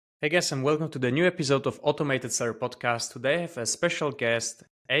Hey guys, and welcome to the new episode of Automated Seller Podcast. Today I have a special guest,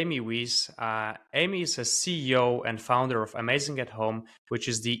 Amy Weiss. Amy is a CEO and founder of Amazing at Home, which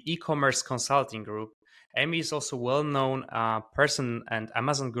is the e-commerce consulting group. Amy is also a well-known person and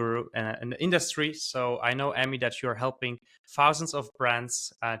Amazon guru in the industry. So I know, Amy, that you're helping thousands of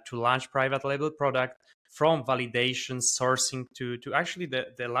brands to launch private label product from validation, sourcing to actually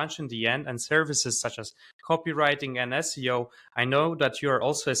the launch in the end, and services such as copywriting and SEO. I know that you're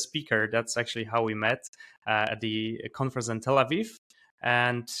also a speaker. That's actually how we met at the conference in Tel Aviv.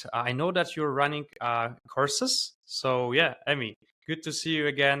 And I know that you're running courses. So, yeah, Emmy, good to see you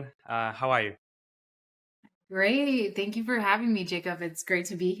again. How are you? Great. Thank you for having me, Jacob. It's great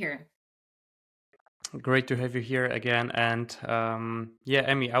to be here. Great to have you here again. And yeah,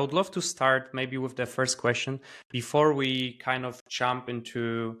 Emmy, I would love to start maybe with the first question before we kind of jump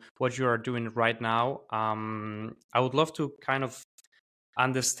into what you are doing right now. I would love to kind of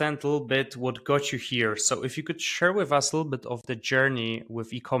understand a little bit what got you here. So if you could share with us a little bit of the journey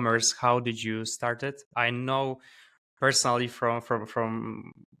with e-commerce, how did you start it? I know personally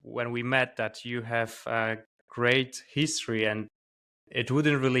from when we met that you have a great history, and it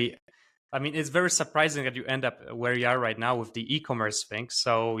wouldn't really, I mean, it's very surprising that you end up where you are right now with the e-commerce thing.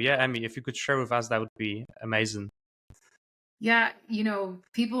 So yeah, Emmy, if you could share with us, that would be amazing. Yeah,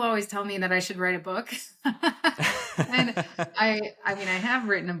 people always tell me that I should write a book. And I mean, I have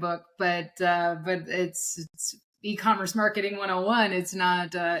written a book, but it's e-commerce marketing 101. It's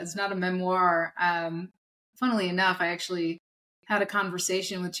not a memoir. Funnily enough, I actually had a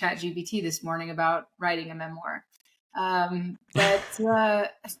conversation with ChatGPT this morning about writing a memoir.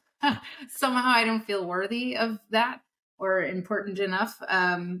 But somehow I don't feel worthy of that or important enough.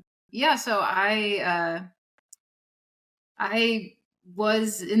 Yeah, so I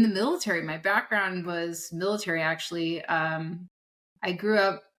was in the military. My background was military, actually. I grew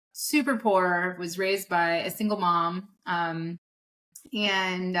up super poor, was raised by a single mom.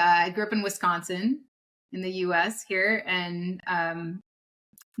 And I grew up in Wisconsin in the US here. And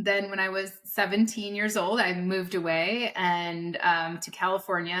then when I was 17 years old, I moved away and to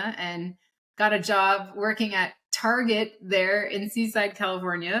California and got a job working at Target there in Seaside,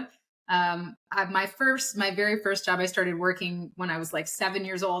 California. My very first job, I started working when I was like 7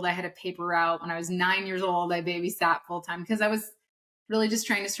 years old. I had a paper route. When I was 9 years old, I babysat full time because I was really just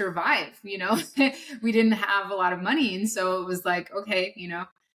trying to survive. We didn't have a lot of money, and so it was like, okay.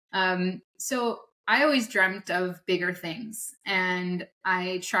 So I always dreamt of bigger things, and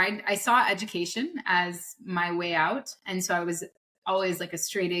I saw education as my way out. And so I was always like a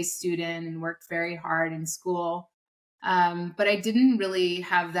straight A student and worked very hard in school. But I didn't really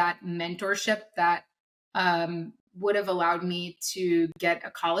have that mentorship that would have allowed me to get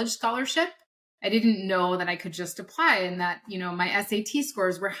a college scholarship. I didn't know that I could just apply and that, my SAT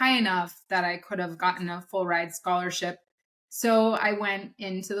scores were high enough that I could have gotten a full ride scholarship. So I went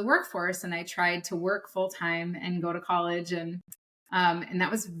into the workforce and I tried to work full time and go to college, and that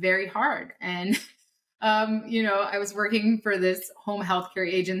was very hard. And I was working for this home healthcare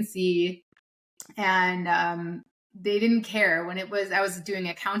agency, and they didn't care when I was doing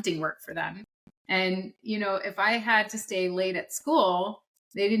accounting work for them. And if I had to stay late at school,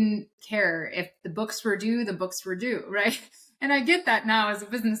 they didn't care. If the books were due, the books were due, right? And I get that now as a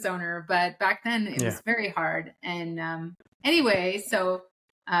business owner, but back then it Yeah. was very hard. And anyway, so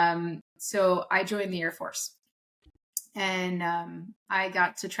I joined the Air Force, and I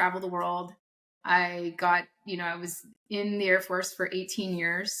got to travel the world. I was in the Air Force for 18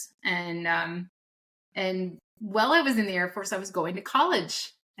 years, and while I was in the Air Force, I was going to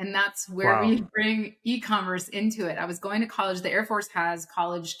college. And that's where Wow. we bring e-commerce into it. I was going to college. The Air Force has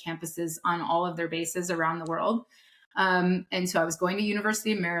college campuses on all of their bases around the world. And so I was going to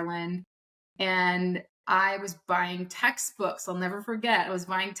University of Maryland, and I was buying textbooks. I'll never forget. I was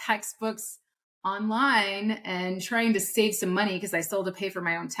buying textbooks online and trying to save some money because I still had to pay for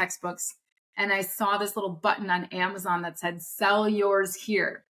my own textbooks. And I saw this little button on Amazon that said, "Sell yours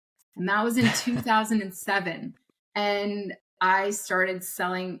here." And that was in 2007. And I started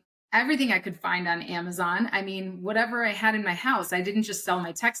selling everything I could find on Amazon. I mean, whatever I had in my house. I didn't just sell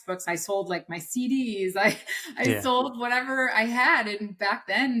my textbooks. I sold like my CDs. I Yeah. sold whatever I had. And back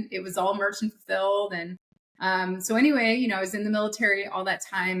then it was all merchant fulfilled. And so anyway, I was in the military all that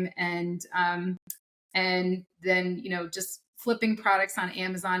time. And then, just flipping products on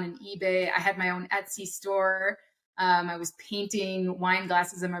Amazon and eBay. I had my own Etsy store. I was painting wine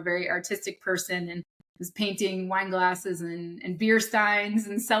glasses. I'm a very artistic person, and was painting wine glasses and beer steins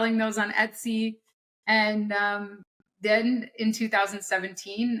and selling those on Etsy. And then in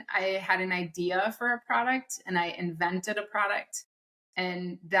 2017, I had an idea for a product and I invented a product.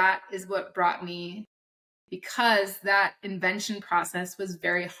 And that is what brought me, because that invention process was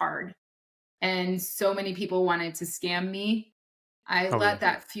very hard and so many people wanted to scam me. I Oh yeah. let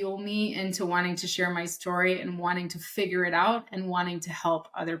that fuel me into wanting to share my story and wanting to figure it out and wanting to help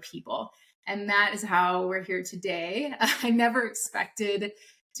other people. And that is how we're here today. I never expected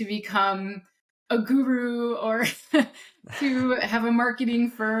to become a guru or to have a marketing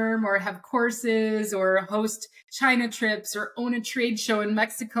firm or have courses or host China trips or own a trade show in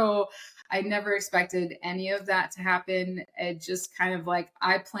Mexico. I never expected any of that to happen. It just kind of like,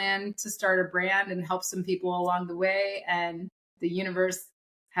 I planned to start a brand and help some people along the way. And the universe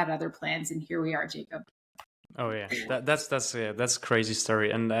had other plans. And here we are, Jacob. Oh yeah, that's a crazy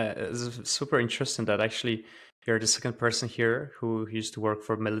story, and it's super interesting that actually you're the second person here who used to work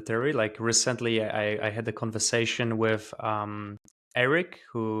for military. Like recently, I had a conversation with Eric,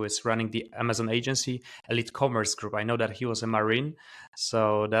 who is running the Amazon agency Elite Commerce Group. I know that he was a Marine,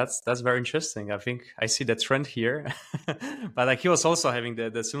 so that's very interesting. I think I see the trend here, but like he was also having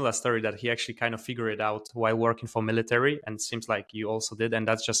the similar story that he actually kind of figured it out while working for military, and it seems like you also did, and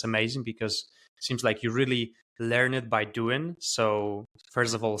that's just amazing because it seems like you really learn it by doing. So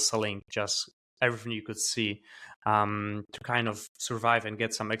first of all, selling just everything you could see to kind of survive and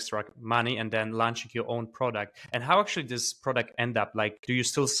get some extra money, and then launching your own product. And how actually this product end up? Like, do you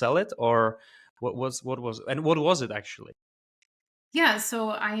still sell it, or what was it actually? Yeah, so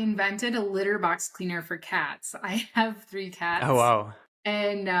I invented a litter box cleaner for cats. I have 3 Oh cats, wow.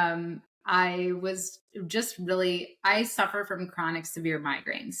 and I was just really, I suffer from chronic severe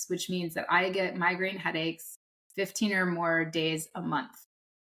migraines, which means that I get migraine headaches 15 or more days a month.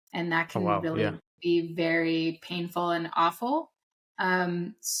 And that Oh can wow. Yeah. really be very painful and awful.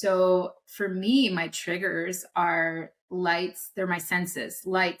 So for me, my triggers are lights, they're my senses,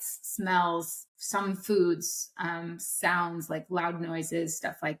 lights, smells, some foods, sounds like loud noises,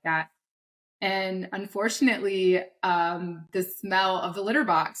 stuff like that. And unfortunately, the smell of the litter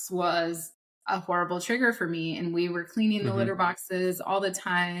box was a horrible trigger for me. And we were cleaning the litter Mm-hmm. boxes all the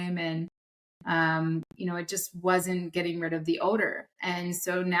time. And it just wasn't getting rid of the odor. And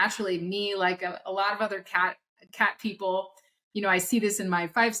so naturally, me, like a lot of other cat people, I see this in my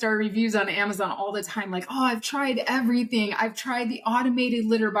 5-star reviews on Amazon all the time. Like, oh, I've tried everything. I've tried the automated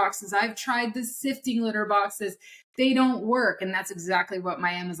litter boxes. I've tried the sifting litter boxes. They don't work. And that's exactly what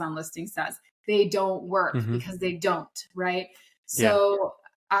my Amazon listing says. They don't work Mm-hmm. because they don't, right? Yeah. So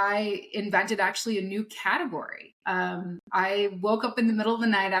I invented actually a new category. I woke up in the middle of the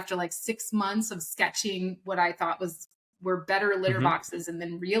night after like 6 months of sketching what I thought were better litter Mm-hmm. boxes, and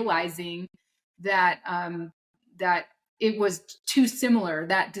then realizing that that it was too similar.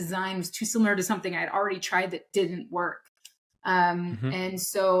 That design was too similar to something I'd already tried that didn't work. Mm-hmm. And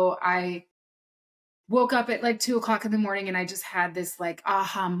so I woke up at like 2 o'clock in the morning, and I just had this like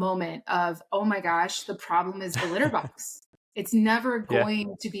aha moment of, oh my gosh, the problem is the litter box. It's never Yeah.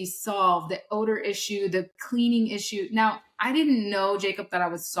 going to be solved. The odor issue, the cleaning issue. Now, I didn't know, Jacob, that I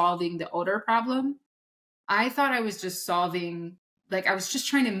was solving the odor problem. I thought I was just solving, like, I was just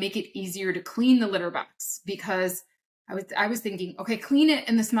trying to make it easier to clean the litter box, because I was thinking, okay, clean it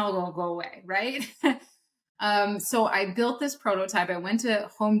and the smell will go away, right? So I built this prototype. I went to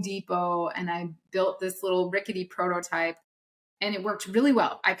Home Depot and I built this little rickety prototype, and it worked really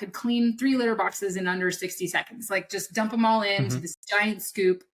well. I could clean 3 litter boxes in under 60 seconds, like just dump them all into Mm-hmm. this giant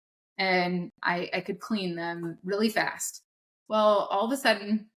scoop, and I could clean them really fast. Well, all of a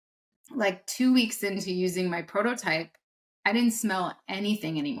sudden, like 2 weeks into using my prototype, I didn't smell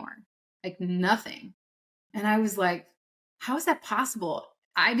anything anymore, like nothing. And I was like, how is that possible?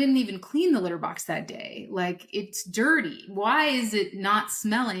 I didn't even clean the litter box that day. Like, it's dirty. Why is it not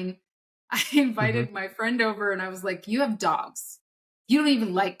smelling? I Mm-hmm. invited my friend over and I was like, you have dogs. You don't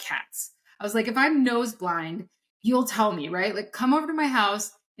even like cats. I was like, if I'm nose blind, you'll tell me, right? Like, come over to my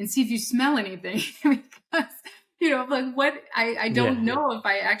house and see if you smell anything. Because, like, what I Yeah. don't Yeah. know if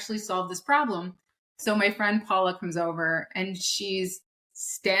I actually solve this problem. So my friend Paula comes over and she's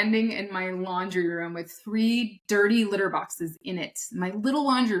standing in my laundry room with 3 dirty litter boxes in it, my little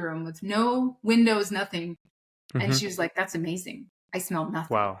laundry room with no windows, nothing. And Mm-hmm. she was like, that's amazing. I smell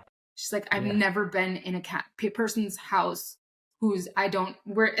nothing. Wow. She's like, I've Yeah. never been in a person's house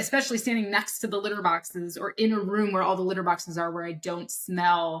we're especially standing next to the litter boxes or in a room where all the litter boxes are, where I don't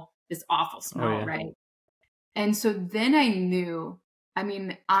smell this awful Oh smell, yeah. right? And so then I knew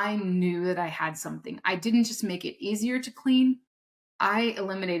that I had something. I didn't just make it easier to clean, I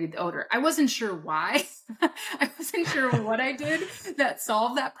eliminated the odor. I wasn't sure why. I wasn't sure what I did that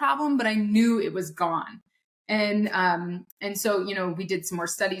solved that problem, but I knew it was gone. And so, we did some more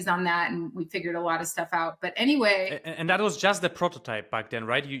studies on that and we figured a lot of stuff out. But anyway. And that was just the prototype back then,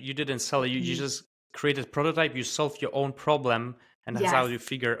 right? You didn't sell it. You just created prototype. You solved your own problem, and that's how Yes. you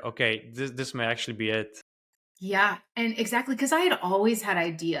figure, okay, this may actually be it. Yeah, and exactly, because I had always had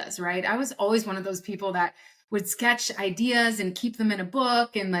ideas, right? I was always one of those people that would sketch ideas and keep them in a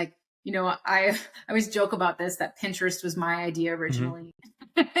book. And like, I always joke about this, that Pinterest was my idea originally.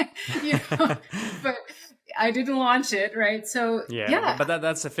 But I didn't launch it, right? So Yeah. But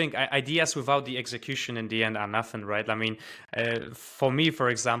that's the thing. Ideas without the execution in the end are nothing, right? I mean, for me, for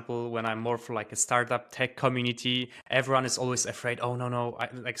example, when I'm more for like a startup tech community, everyone is always afraid. Oh no!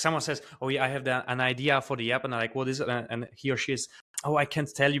 Like someone says, "Oh yeah, I have an idea for the app," and I'm like, "What is it?" And he or she is, "Oh, I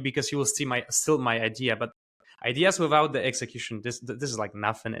can't tell you because you will steal my idea." But ideas without the execution, this is like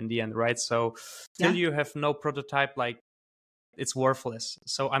nothing in the end, right? So till you have no prototype, like it's worthless.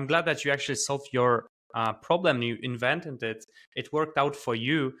 So I'm glad that you actually solved your problem. You invented it. It worked out for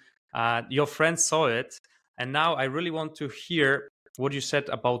you. Your friends saw it. And now I really want to hear what you said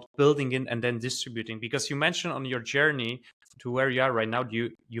about building it and then distributing, because you mentioned on your journey to where you are right now,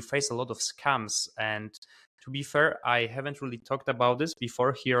 you face a lot of scams. And to be fair, I haven't really talked about this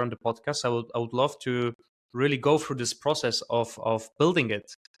before here on the podcast. I would love to really go through this process of building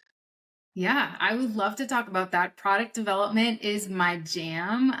it. Yeah, I would love to talk about that. Product development is my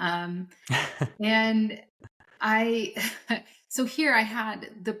jam. And I, so here I had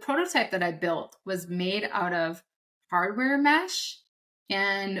the prototype that I built was made out of hardware mesh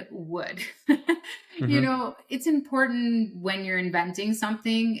and wood. It's important when you're inventing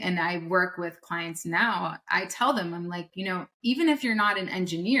something, and I work with clients now. I tell them, I'm like, even if you're not an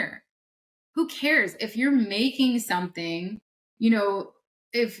engineer, who cares if you're making something,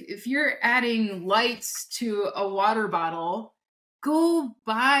 if you're adding lights to a water bottle, go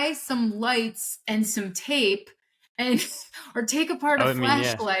buy some lights and some tape and or take apart a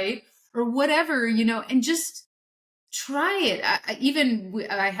flashlight or whatever, and just try it.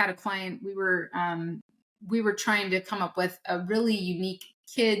 I had a client, we were trying to come up with a really unique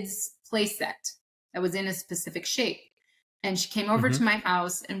kids play set that was in a specific shape. And she came over to my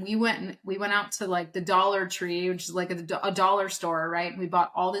house, and we went out to like the Dollar Tree, which is like a dollar store, right? And we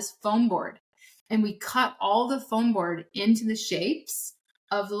bought all this foam board, and we cut all the foam board into the shapes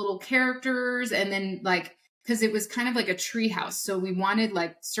of the little characters. And then like, because it was kind of like a tree house, so we wanted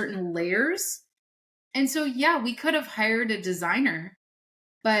like certain layers. And so, yeah, we could have hired a designer,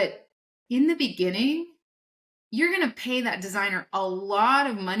 but in the beginning, you're going to pay that designer a lot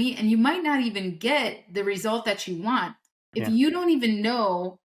of money, and you might not even get the result that you want. If you don't even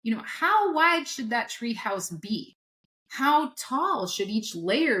know, how wide should that tree house be? How tall should each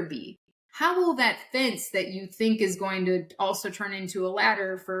layer be? How will that fence that you think is going to also turn into a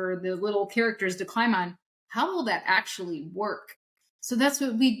ladder for the little characters to climb on, how will that actually work? So that's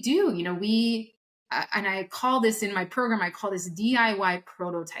what we do. And I call this in my program, I call this DIY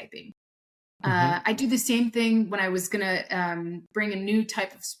prototyping. I do the same thing when I was going to bring a new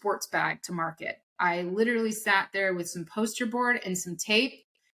type of sports bag to market. I literally sat there with some poster board and some tape,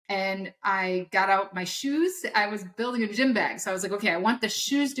 and I got out my shoes. I was building a gym bag. So I was like, okay, I want the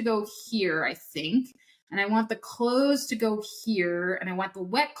shoes to go here, I think. And I want the clothes to go here. And I want the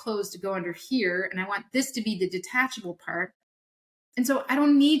wet clothes to go under here. And I want this to be the detachable part. And so I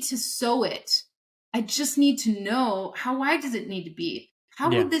don't need to sew it. I just need to know, how wide does it need to be? How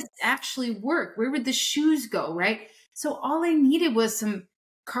would this actually work? Where would the shoes go, right? So all I needed was some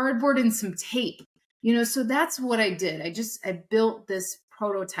cardboard and some tape, so that's what I did. I built this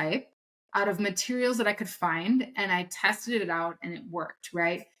prototype out of materials that I could find, and I tested it out, and it worked,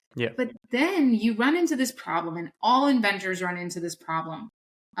 right? Yeah. But then you run into this problem, and all inventors run into this problem.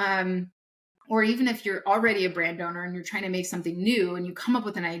 Or even if you're already a brand owner and you're trying to make something new and you come up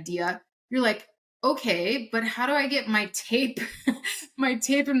with an idea, you're like, okay, but how do I get my tape, my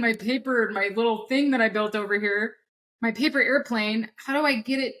tape and my paper and my little thing that I built over here, my paper airplane, how do I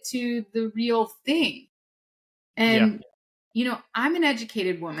get it to the real thing? And, I'm an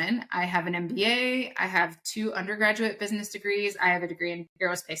educated woman. I have an MBA. I have 2 undergraduate business degrees. I have a degree in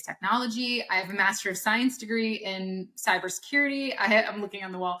aerospace technology. I have a Master of Science degree in cybersecurity. I'm looking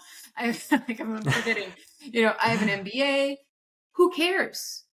on the wall. I'm forgetting, I have an MBA. Who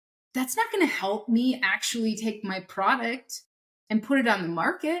cares? That's not going to help me actually take my product and put it on the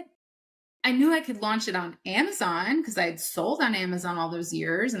market. I knew I could launch it on Amazon because I had sold on Amazon all those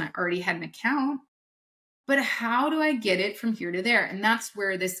years and I already had an account. But how do I get it from here to there? And that's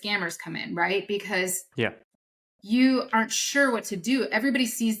where the scammers come in, right? Because you aren't sure what to do. Everybody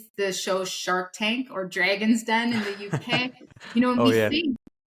sees the show Shark Tank or Dragon's Den in the UK, and we think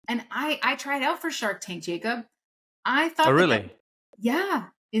And I tried out for Shark Tank, Jacob. I Oh, thought that, really? yeah,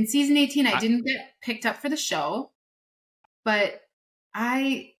 in season 18, I I, didn't get picked up for the show, but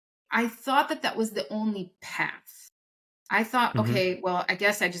I, I thought that that was the only path. I thought, mhm. okay, well, I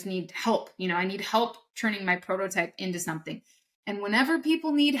guess I just need help. I need help turning my prototype into something. And whenever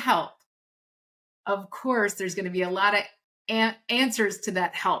people need help, of course, there's going to be a lot of answers to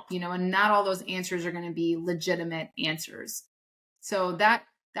that help, and not all those answers are going to be legitimate answers. So that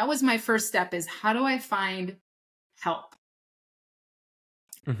was my first step, is how do I find help?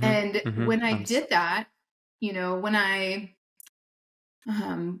 Mhm, And mhm. when I did that, when I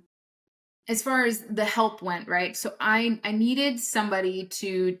um as far as the help went, right? So I needed somebody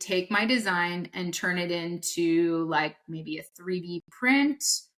to take my design and turn it into like maybe a 3D print,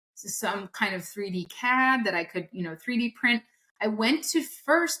 so some kind of 3D CAD that I could, 3D print. I went to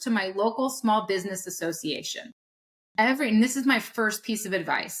first to my local small business association. And this is my first piece of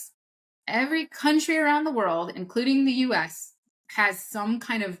advice. Every country around the world, including the US, has some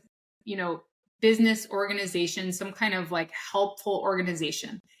kind of, you know, business organization, some kind of like helpful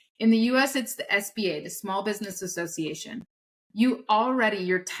organization. In the US, it's the SBA, the Small Business Association.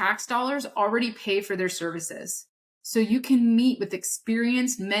 Your tax dollars already pay for their services. So you can meet with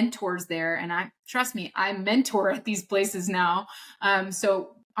experienced mentors there. And trust me, I mentor at these places now.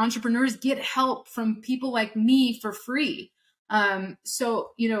 So entrepreneurs get help from people like me for free.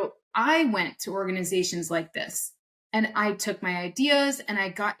 I went to organizations like this and I took my ideas and I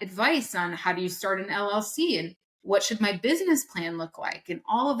got advice on how do you start an LLC and what should my business plan look like and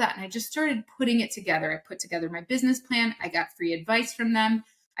all of that. And I just started putting it together. I put together my business plan. I got free advice from them.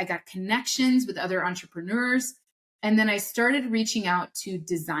 I got connections with other entrepreneurs. And then I started reaching out to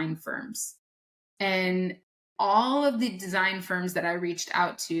design firms. And all of the design firms that I reached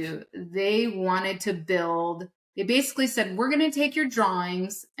out to, they wanted to build, they basically said, we're going to take your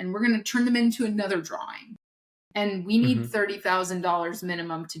drawings and we're going to turn them into another drawing. And we need Mhm. $30,000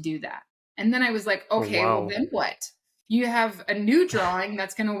 minimum to do that. And then I was like, Oh, okay, well, wow. then what? You have a new drawing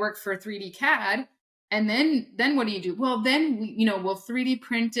that's going to work for 3D CAD. And then what do you do? Well, then we'll 3D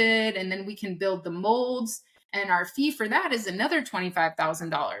print it and then we can build the molds. And our fee for that is another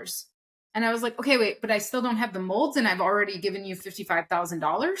 $25,000. And I was like, okay, wait, but I still don't have the molds and I've already given you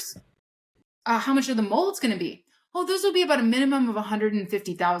 $55,000. How much are the molds going to be? Oh, those will be about a minimum of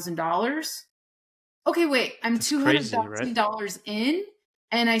 $150,000. Okay, wait, I'm That's crazy, right? $200,000 in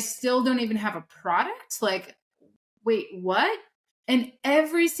and I still don't even have a product? Like, wait, what? And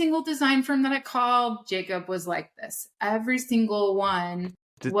every single design firm that I called, Jacob, was like this. Every single one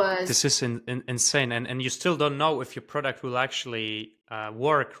was, This is insane, and you still don't know if your product will actually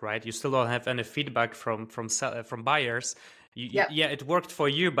work, right? You still don't have any feedback from buyers. yep. Yeah, it worked for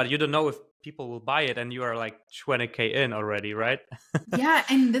you, but you don't know if people will buy it, and you are like 20K in already, right? Yeah.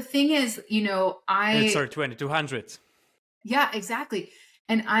 And the thing is, Sorry, 200. yeah, exactly.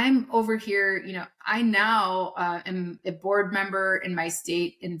 And I'm over here, I now am a board member in my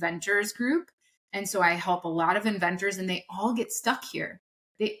state inventors group. And so I help a lot of inventors and they all get stuck here.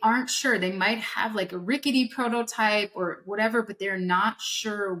 They aren't sure. They might have like a rickety prototype or whatever, but they're not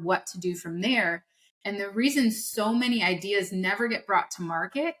sure what to do from there. And the reason so many ideas never get brought to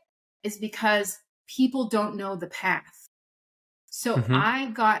market is because people don't know the path. So Hmm. I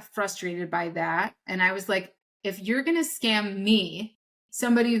got frustrated by that. And I was like, if you're going to scam me,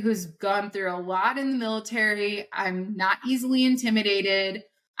 somebody who's gone through a lot in the military, I'm not easily intimidated,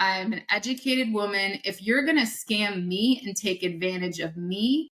 I'm an educated woman. If you're going to scam me and take advantage of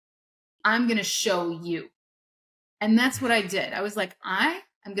me, I'm going to show you. And that's what I did. I was like, I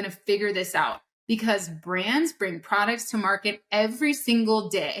am going to figure this out because brands bring products to market every single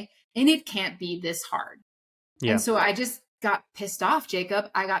day and it can't be this hard. And Yeah. so I just got pissed off, Jacob.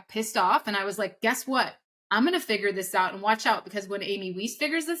 I got pissed off and I was like, guess what? I'm going to figure this out and watch out because when Amy Weiss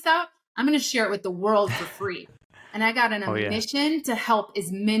figures this out, I'm going to share it with the world for free. And I got on a Oh, yeah. mission to help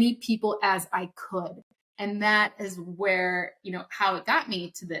as many people as I could. And that is where, how it got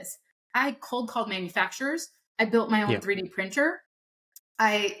me to this. I cold called manufacturers. I built my own Yeah. 3D printer.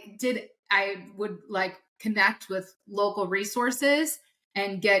 I would like connect with local resources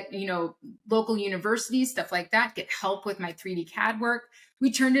and get, local universities, stuff like that, get help with my 3D CAD work.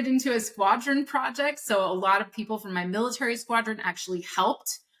 We turned it into a squadron project. So a lot of people from my military squadron actually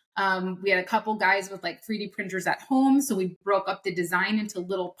helped. We had a couple guys with like 3D printers at home. So we broke up the design into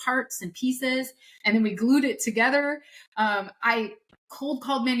little parts and pieces, and then we glued it together. I cold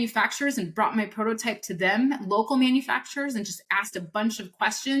called manufacturers and brought my prototype to them, local manufacturers, and just asked a bunch of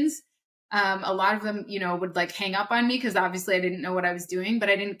questions. A lot of them, would like hang up on me because obviously I didn't know what I was doing, but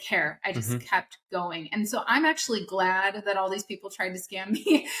I didn't care. I just kept going. And so I'm actually glad that all these people tried to scam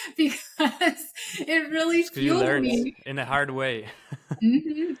me because it really You fueled learned me. in a hard way.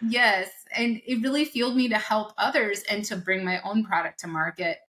 Yes. And it really fueled me to help others and to bring my own product to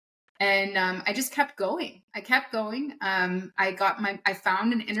market. And I just kept going. I kept going. I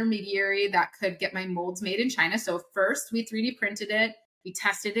found an intermediary that could get my molds made in China. So first we 3D printed it. We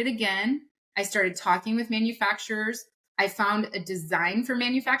tested it again. I started talking with manufacturers. I found a design for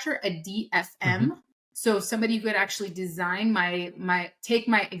manufacturer, a DFM. So somebody who could actually design take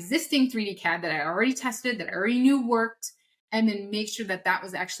my existing 3D CAD that I already tested, that I already knew worked, and then make sure that that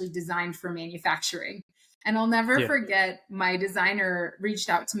was actually designed for manufacturing. And I'll never forget, my designer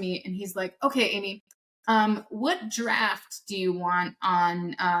reached out to me and he's like, okay, Amy, what draft do you want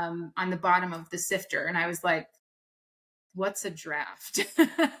on the bottom of the sifter? And I was like, what's a draft?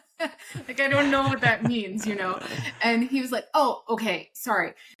 Like, I don't know what that means, And he was like, oh, okay,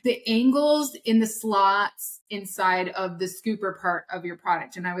 sorry. The angles in the slots inside of the scooper part of your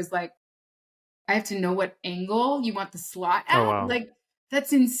product. And I was like, I have to know what angle you want the slot at? Oh, wow. Like,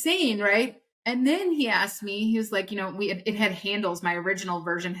 that's insane, right? And then he asked me, he was like, it had handles. My original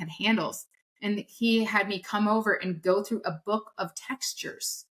version had handles. And he had me come over and go through a book of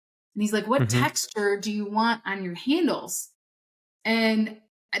textures. And he's like, what texture do you want on your handles? And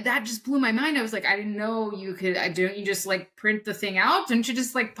that just blew my mind. I was like, I didn't know you could, don't you just like print the thing out? Don't you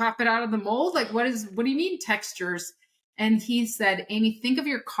just like pop it out of the mold? Like, what do you mean textures? And he said, Amy, think of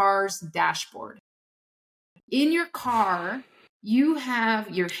your car's dashboard. In your car, you have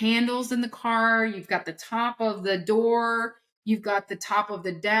your handles in the car. You've got the top of the door. You've got the top of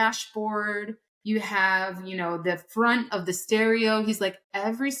the dashboard. You have, the front of the stereo. He's like,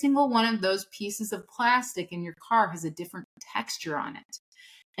 every single one of those pieces of plastic in your car has a different texture on it.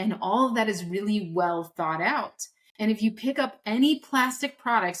 And all of that is really well thought out. And if you pick up any plastic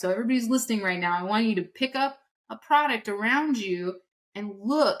product, so everybody's listening right now, I want you to pick up a product around you and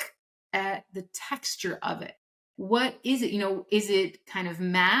look at the texture of it. What is it? Is it kind of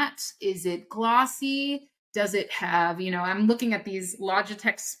matte? Is it glossy? Does it have, I'm looking at these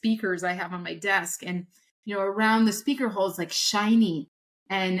Logitech speakers I have on my desk, and, around the speaker hole is like shiny.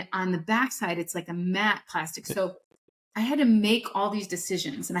 And on the backside, it's like a matte plastic. So I had to make all these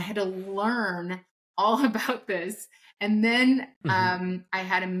decisions and I had to learn all about this. And then I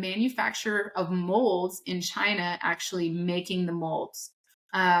had a manufacturer of molds in China actually making the molds.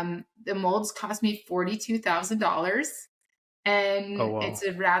 The molds cost me $42,000, and it's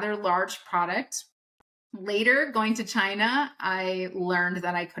a rather large product. Later, going to China, I learned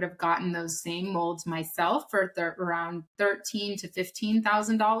that I could have gotten those same molds myself for around $13,000 to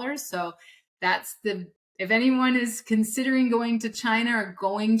 $15,000. So that's if anyone is considering going to China or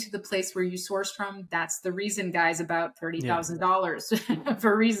going to the place where you source from, that's the reason, guys, about $30,000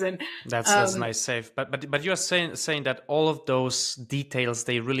 for a reason. That's nice save. But you're saying that all of those details,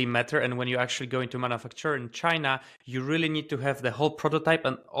 they really matter. And when you actually go into manufacture in China, you really need to have the whole prototype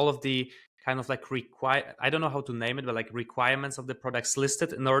and all of the kind of like I don't know how to name it, but like requirements of the products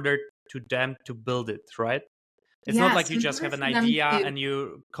listed in order to them to build it, right? It's not like you just have an idea and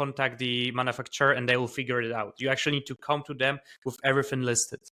you contact the manufacturer and they will figure it out. You actually need to come to them with everything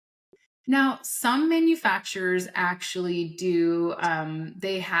listed. Now, some manufacturers actually do,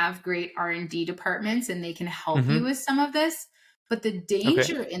 they have great R&D departments and they can help you with some of this. But the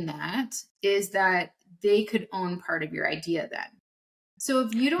danger in that is that they could own part of your idea then. So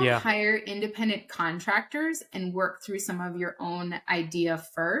if you don't hire independent contractors and work through some of your own idea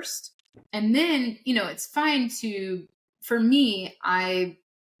first, and then, it's fine for me, I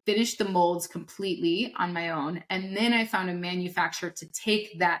finished the molds completely on my own. And then I found a manufacturer to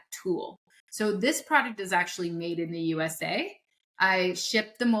take that tool. So this product is actually made in the USA. I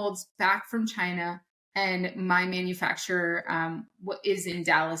shipped the molds back from China, and my manufacturer is in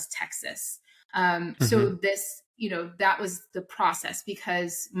Dallas, Texas. So this, that was the process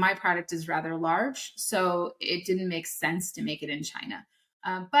because my product is rather large. So it didn't make sense to make it in China.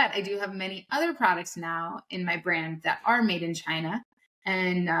 But I do have many other products now in my brand that are made in China,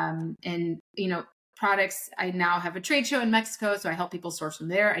 and products. I now have a trade show in Mexico, so I help people source from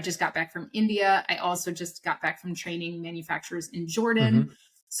there. I just got back from India. I also just got back from training manufacturers in Jordan.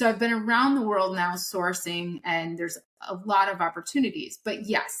 So I've been around the world now sourcing, and there's a lot of opportunities. But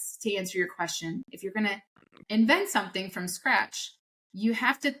yes, to answer your question, if you're going to invent something from scratch, you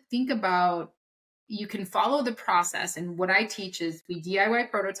have to think about, you can follow the process. And what I teach is we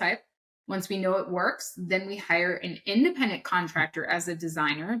DIY prototype. Once we know it works, then we hire an independent contractor as a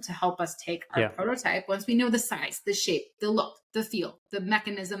designer to help us take our prototype. Once we know the size, the shape, the look, the feel, the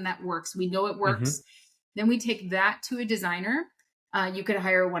mechanism that works, we know it works. Then we take that to a designer. You could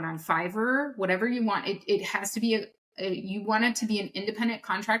hire one on Fiverr, whatever you want. It has to be you want it to be an independent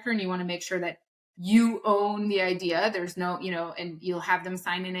contractor, and you want to make sure that you own the idea. There's no, and you'll have them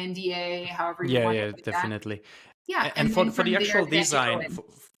sign an NDA, however you want to do definitely. that. Yeah. And for the actual design,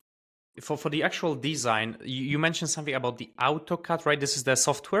 for the actual design, you mentioned something about the AutoCAD, right? This is the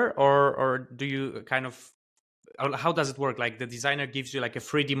software, or do you kind of, how does it work? Like the designer gives you like a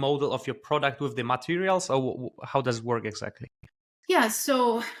 3D model of your product with the materials, or how does it work exactly? Yeah.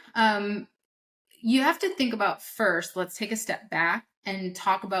 So you have to think about first, let's take a step back and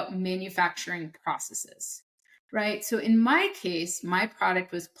talk about manufacturing processes, right? So in my case, my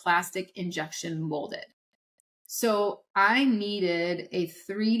product was plastic injection molded. So I needed a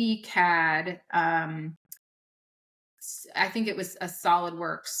 3D CAD. I think it was a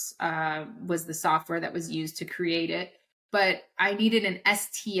SolidWorks was the software that was used to create it, but I needed an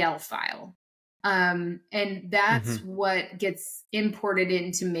STL file. And that's what gets imported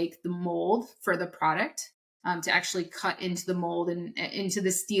in to make the mold for the product, to actually cut into the mold and into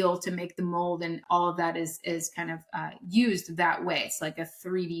the steel to make the mold. And all of that is kind of used that way. It's like a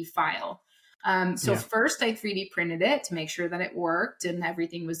 3D file. So first I 3D printed it to make sure that it worked and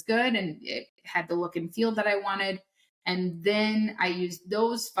everything was good and it had the look and feel that I wanted. And then I used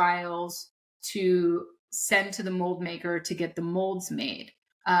those files to send to the mold maker to get the molds made.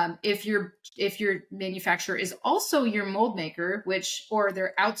 If your manufacturer is also your mold maker, or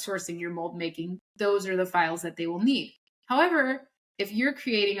they're outsourcing your mold making, those are the files that they will need. However, if you're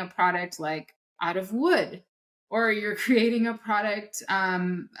creating a product like out of wood, or you're creating a product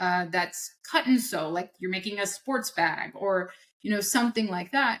that's cut and sew, like you're making a sports bag, or something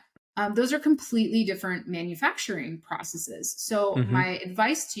like that, those are completely different manufacturing processes. So my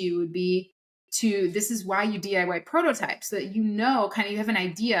advice to you would be this is why you DIY prototype, so that you have an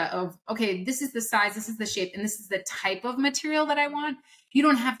idea of, okay, this is the size, this is the shape, and this is the type of material that I want. You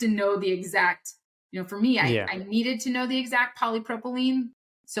don't have to know the exact, for me, I needed to know the exact polypropylene.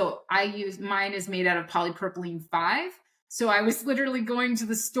 So mine is made out of polypropylene 5. So I was literally going to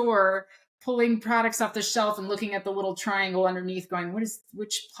the store, pulling products off the shelf and looking at the little triangle underneath going,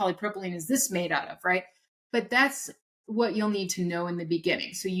 which polypropylene is this made out of, right? But that's what you'll need to know in the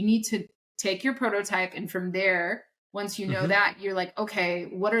beginning. So you need to take your prototype, and from there, once you know that, you're like, okay,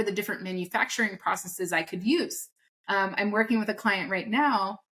 what are the different manufacturing processes I could use? I'm working with a client right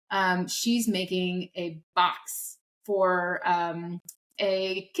now. She's making a box for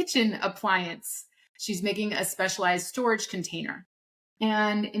a kitchen appliance. She's making a specialized storage container.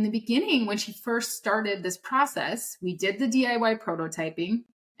 And in the beginning, when she first started this process, we did the DIY prototyping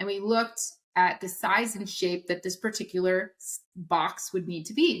and we looked at the size and shape that this particular box would need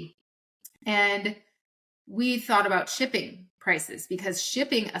to be. And we thought about shipping prices, because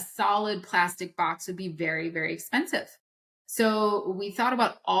shipping a solid plastic box would be very, very expensive. So we thought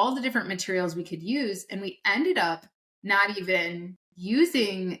about all the different materials we could use, and we ended up not even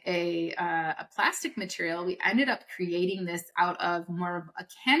using a plastic material. We ended up creating this out of more of a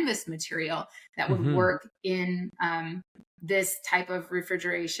canvas material that would work in this type of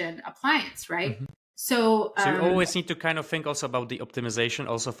refrigeration appliance, right? So you always need to kind of think also about the optimization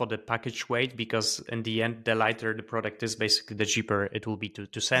also for the package weight, because in the end, the lighter the product is, basically the cheaper it will be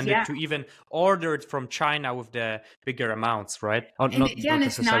to send it, to even order it from China with the bigger amounts, right? Not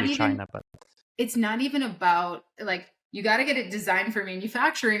necessarily China, but it's not even about, like, you got to get it designed for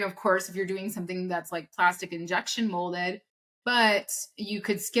manufacturing, of course, if you're doing something that's like plastic injection molded, but you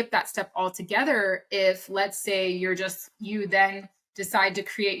could skip that step altogether if, let's say, you then decide to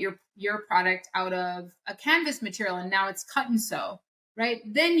create your product out of a canvas material and now it's cut and sew, right?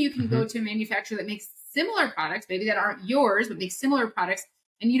 Then you can go to a manufacturer that makes similar products, maybe that aren't yours, but makes similar products.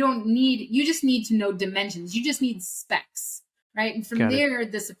 And you just need to know dimensions. You just need specs, right? And from there,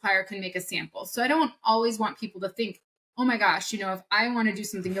 the supplier can make a sample. So I don't always want people to think, oh my gosh, if I want to do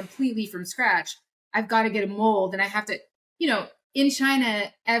something completely from scratch, I've got to get a mold and I have to, in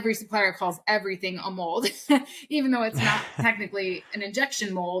China, every supplier calls everything a mold, even though it's not technically an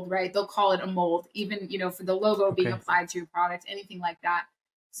injection mold, right? They'll call it a mold, even, for the logo being applied to your product, anything like that.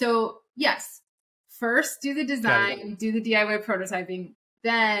 So yes, first do the design, do the DIY prototyping,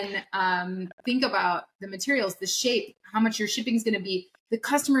 then think about the materials, the shape, how much your shipping is going to be, the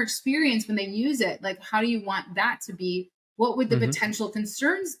customer experience when they use it. Like, how do you want that to be? What would the potential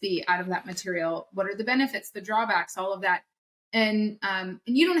concerns be out of that material? What are the benefits, the drawbacks, all of that? And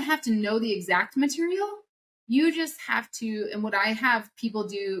you don't have to know the exact material. You just have to, and what I have people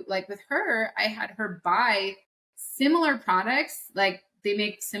do, like with her, I had her buy similar products, like they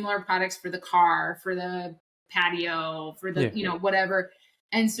make similar products for the car, for the patio, for the, Yeah. whatever.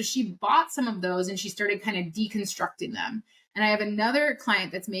 And so she bought some of those and she started kind of deconstructing them. And I have another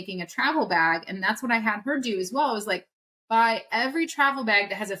client that's making a travel bag, and that's what I had her do as well. It was like, buy every travel bag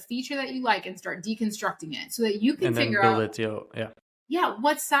that has a feature that you like and start deconstructing it so that you can And then figure build out, it. Yeah. yeah,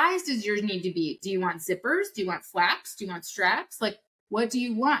 what size does yours need to be? Do you want zippers? Do you want flaps? Do you want straps? Like, what do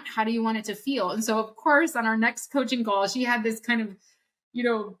you want? How do you want it to feel? And so, of course, on our next coaching call, she had this kind of,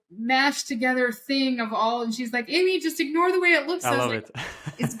 mashed together thing of all, and she's like, Amy, just ignore the way it looks. I I was love like, it.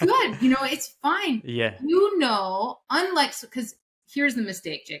 it's good. It's fine. Yeah. Unlike, because here's the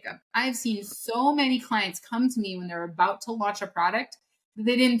mistake, Jacob. I've seen so many clients come to me when they're about to launch a product that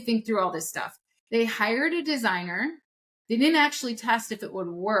they didn't think through all this stuff. They hired a designer. They didn't actually test if it would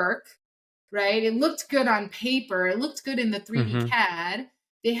work, right? It looked good on paper. It looked good in the 3D CAD.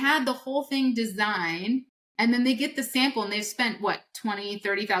 They had the whole thing designed, and then they get the sample and they've spent what, $20,000,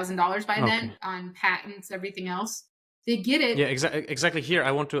 $30,000 by then on patents, everything else. They get it. Yeah, exactly. Here,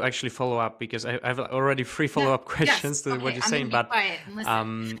 I want to actually follow up because I've already 3 follow-up questions to what you're saying. But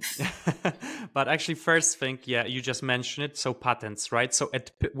but actually, first thing, yeah, you just mentioned it. So patents, right? So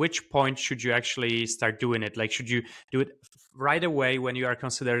at which point should you actually start doing it? Like, should you do it right away when you are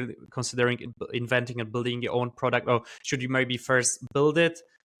considering inventing and building your own product, or should you maybe first build it,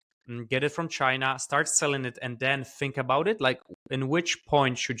 get it from China, start selling it, and then think about it? Like, in which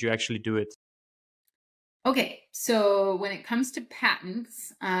point should you actually do it? Okay, so when it comes to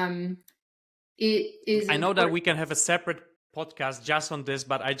patents, it is. I know that we can have a separate podcast just on this,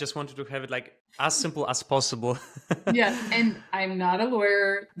 but I just wanted to have it like as simple as possible. Yes, and I'm not a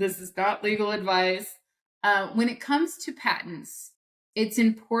lawyer. This is not legal advice. When it comes to patents, it's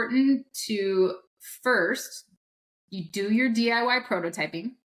important to first, you do your DIY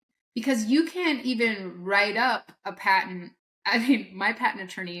prototyping, because you can't even write up a patent. I mean, my patent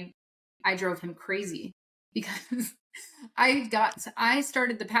attorney, I drove him crazy because I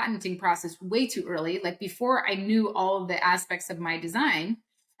started the patenting process way too early, like before I knew all of the aspects of my design.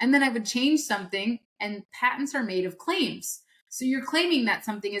 And then I would change something, and patents are made of claims. So you're claiming that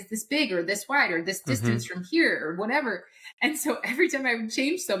something is this big or this wide or this distance from here or whatever. And so every time I would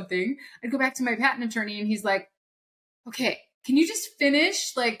change something, I'd go back to my patent attorney and he's like, okay, can you just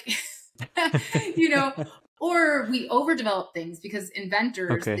finish? Like, or we overdevelop things because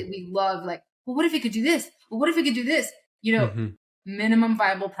inventors, we love, like, well, what if it could do this? Well, what if it could do this? Minimum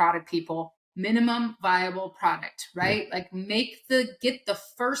viable product, people. Minimum viable product, right? Yeah. Like, get the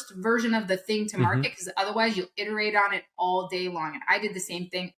first version of the thing to market, because otherwise you'll iterate on it all day long. And I did the same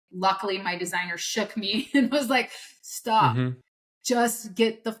thing. Luckily, my designer shook me and was like, stop. Just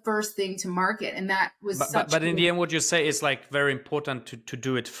get the first thing to market. And that was but in the end, what you say is like very important to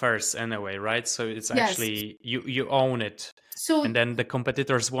do it first anyway, right? So it's actually you own it. So, and then the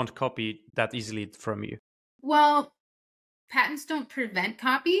competitors won't copy that easily from you. Well, patents don't prevent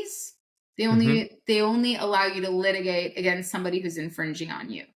copies. They only allow you to litigate against somebody who's infringing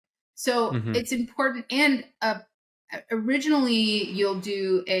on you. So it's important. And originally you'll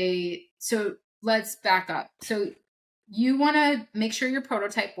do so let's back up. So you want to make sure your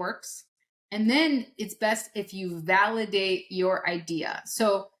prototype works. And then it's best if you validate your idea.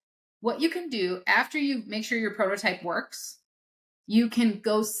 So what you can do after you make sure your prototype works, you can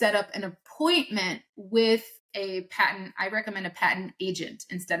go set up an appointment with a patent. I recommend a patent agent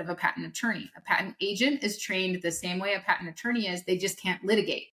instead of a patent attorney. A patent agent is trained the same way a patent attorney is. They just can't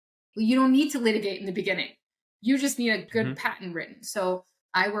litigate. Well, you don't need to litigate in the beginning. You just need a good patent written. So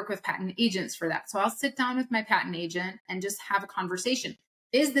I work with patent agents for that. So I'll sit down with my patent agent and just have a conversation.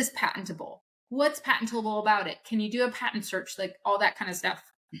 Is this patentable? What's patentable about it? Can you do a patent search? Like all that kind of stuff.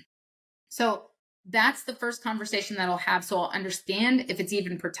 So that's the first conversation that I'll have. So I'll understand if it's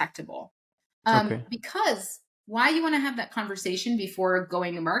even protectable. Because why you want to have that conversation before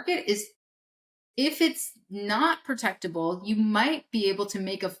going to market is if it's not protectable, you might be able to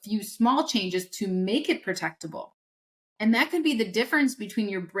make a few small changes to make it protectable. And that could be the difference between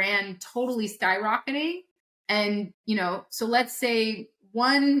your brand totally skyrocketing and, so let's say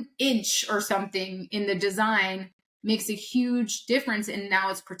 1 inch or something in the design makes a huge difference and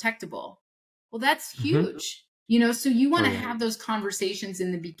now it's protectable. Well, that's huge. So you want to have those conversations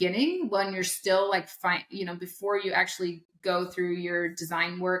in the beginning when you're still like fine, before you actually go through your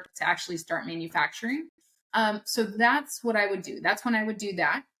design work to actually start manufacturing. So that's what I would do. That's when I would do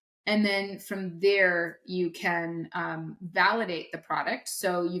that. And then from there, you can validate the product.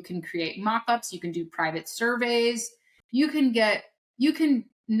 So you can create mock-ups, you can do private surveys, you can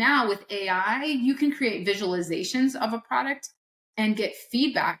now with AI, you can create visualizations of a product and get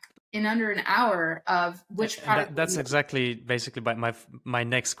feedback in under an hour of which And product. that's exactly basically my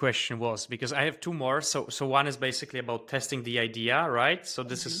next question was, because I have two more. So one is basically about testing the idea, right? So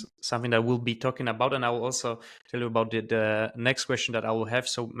this is something that we'll be talking about, and I will also tell you about the next question that I will have.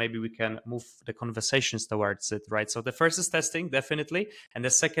 So maybe we can move the conversations towards it, right? So the first is testing, definitely, and the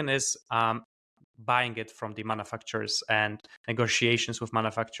second is buying it from the manufacturers and negotiations with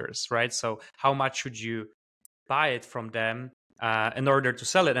manufacturers, right? So how much should you buy it from them in order to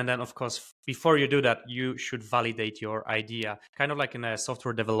sell it? And then, of course, before you do that, you should validate your idea, kind of like in a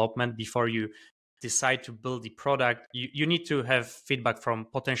software development. Before you decide to build the product, you need to have feedback from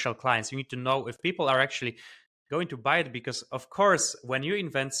potential clients. You need to know if people are actually going to buy it, because, of course, when you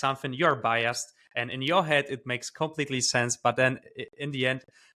invent something, you're biased, and in your head it makes completely sense, but then in the end,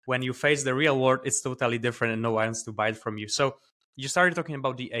 when you face the real world, it's totally different and no one wants to buy it from you. So you started talking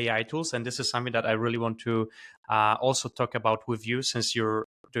about the AI tools, and this is something that I really want to also talk about with you, since you're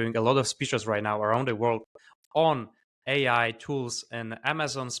doing a lot of speeches right now around the world on AI tools in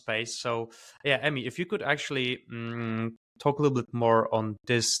Amazon space. So yeah, Emmy, if you could actually talk a little bit more on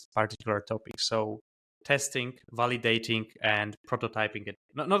this particular topic. So testing, validating, and prototyping it.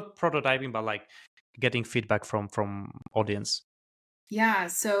 Not prototyping, but like getting feedback from audience. Yeah,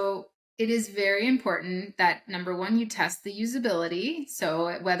 so it is very important that number one, you test the usability.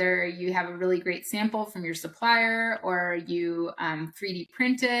 So whether you have a really great sample from your supplier or you 3D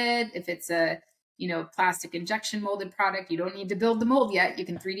printed, if it's a plastic injection molded product, you don't need to build the mold yet. You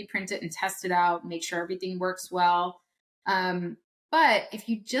can 3D print it and test it out, make sure everything works well. But if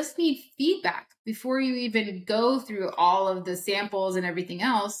you just need feedback before you even go through all of the samples and everything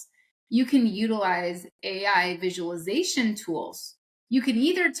else, you can utilize AI visualization tools. You can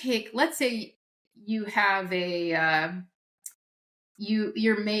either take, let's say you have a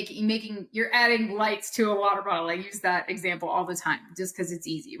you're adding lights to a water bottle. I use that example all the time just because it's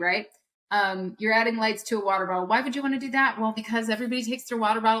easy, right? You're adding lights to a water bottle. Why would you want to do that? Well, because everybody takes their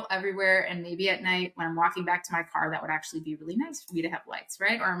water bottle everywhere, and maybe at night when I'm walking back to my car, that would actually be really nice for me to have lights,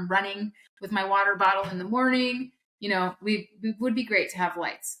 right? Or I'm running with my water bottle in the morning. We would be great to have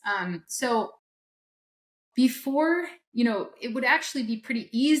lights. So before, it would actually be pretty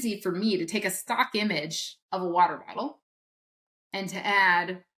easy for me to take a stock image of a water bottle and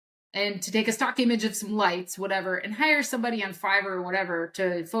to take a stock image of some lights, whatever, and hire somebody on Fiverr or whatever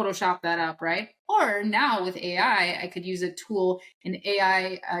to Photoshop that up, right? Or now with AI, I could use a tool,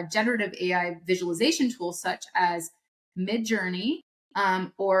 generative AI visualization tool such as Midjourney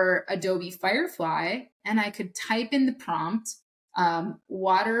or Adobe Firefly, and I could type in the prompt,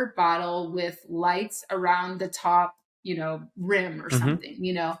 water bottle with lights around the top, rim or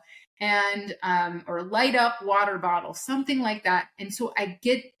something, and or light up water bottle, something like that. And so I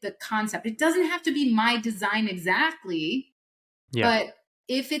get the concept. It doesn't have to be my design exactly, but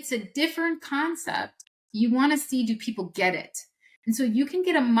if it's a different concept, you want to see, do people get it? And so you can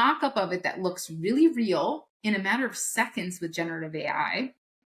get a mock-up of it that looks really real in a matter of seconds with generative AI.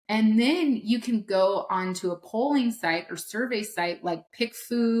 And then you can go onto a polling site or survey site like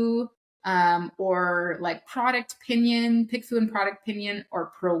PickFu, or like Product Opinion, PickFu and Product Opinion,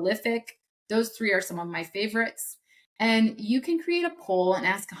 or Prolific. Those three are some of my favorites. And you can create a poll and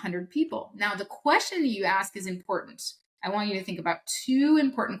ask 100 people. Now, the question that you ask is important. I want you to think about two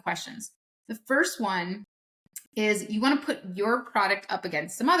important questions. The first one is you want to put your product up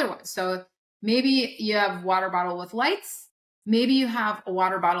against some other ones. So maybe you have water bottle with lights. Maybe you have a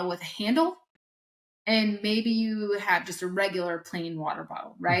water bottle with a handle, and maybe you have just a regular plain water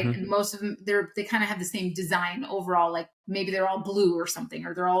bottle, right? And most of them, they kind of have the same design overall, like maybe they're all blue or something,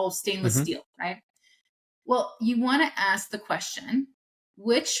 or they're all stainless steel, right? Well, you want to ask the question,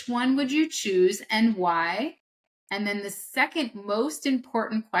 which one would you choose and why? And then the second most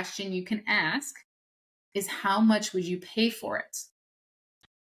important question you can ask is, how much would you pay for it?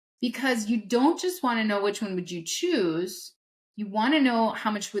 Because you don't just want to know which one would you choose. You want to know how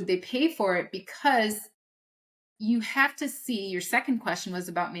much would they pay for it, because you have to see, your second question was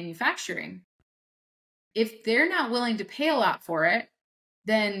about manufacturing. If they're not willing to pay a lot for it,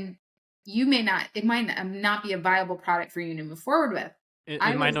 then it might not be a viable product for you to move forward with. It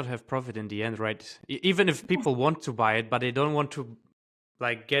might not have profit in the end, right? Even if people want to buy it, but they don't want to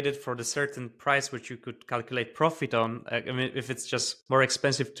like get it for the certain price which you could calculate profit on. I mean, if it's just more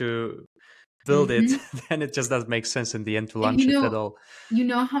expensive to build it, then it just doesn't make sense in the end to launch it at all. You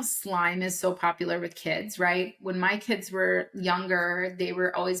know how slime is so popular with kids, right? When my kids were younger, they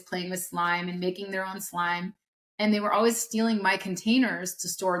were always playing with slime and making their own slime, and they were always stealing my containers to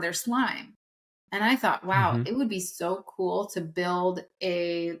store their slime. And I thought, wow, Mm-hmm. it would be so cool to build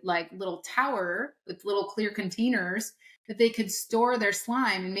a like little tower with little clear containers that they could store their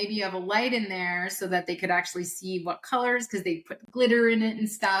slime. And maybe you have a light in there so that they could actually see what colors, because they put glitter in it and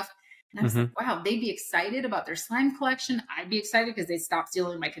stuff. And I was like, Mm-hmm. wow, they'd be excited about their slime collection. I'd be excited because they stopped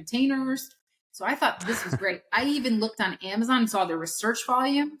stealing my containers. So I thought this was great. I even looked on Amazon and saw the research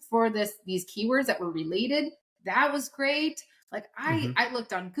volume for these keywords that were related. That was great. Like Mm-hmm. I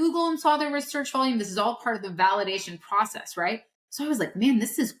looked on Google and saw the research volume. This is all part of the validation process, right? So I was like, man,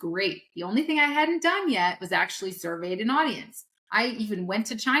 this is great. The only thing I hadn't done yet was actually surveyed an audience. I even went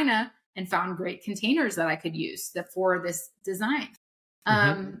to China and found great containers that I could use for this design.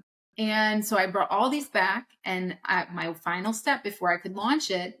 Mm-hmm. And so I brought all these back, and my final step before I could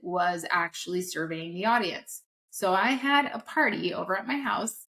launch it was actually surveying the audience. So I had a party over at my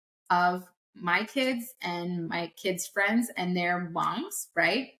house of my kids and my kids' friends and their moms,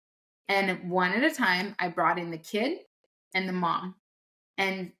 right? And one at a time, I brought in the kid and the mom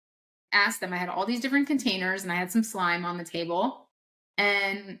and asked them. I had all these different containers and I had some slime on the table.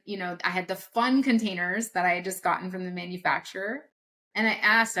 And, I had the fun containers that I had just gotten from the manufacturer. And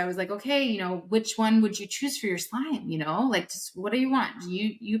I was like, okay, which one would you choose for your slime? Like, just what do you want?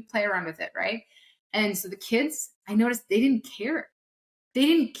 You play around with it, right? And so the kids, I noticed they didn't care. They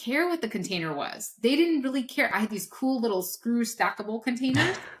didn't care what the container was. They didn't really care. I had these cool little screw stackable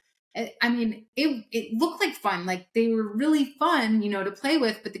containers. I mean, it looked like fun. Like they were really fun, to play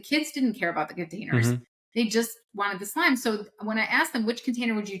with, but the kids didn't care about the containers. Mm-hmm. They just wanted the slime. So when I asked them which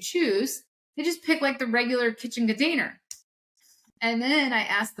container would you choose, they just picked like the regular kitchen container. And then I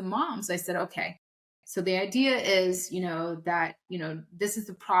asked the moms, I said, okay, so the idea is, that, this is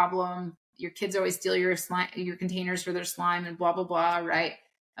the problem. Your kids always steal your slime, your containers for their slime and blah, blah, blah. Right.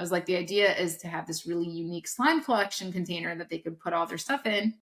 I was like, the idea is to have this really unique slime collection container that they could put all their stuff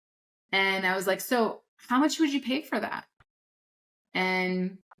in. And I was like, so how much would you pay for that?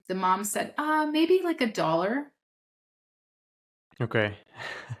 And the mom said, maybe like $1. Okay.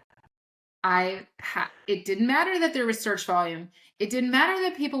 It didn't matter that there was search volume. It didn't matter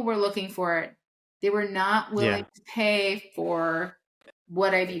that people were looking for it. They were not willing Yeah. to pay for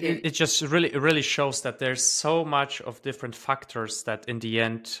what I needed. It just really shows that there's so much of different factors that in the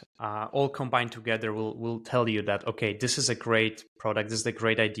end all combined together will tell you that, okay, this is a great product, this is a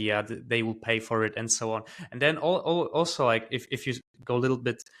great idea, they will pay for it and so on. And then also like if you go a little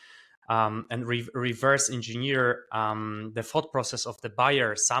bit and reverse engineer the thought process of the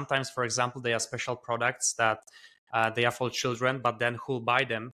buyer. Sometimes, for example, they are special products that they are for children, but then who'll buy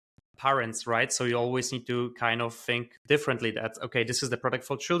them? Parents, right? So you always need to kind of think differently that, okay, this is the product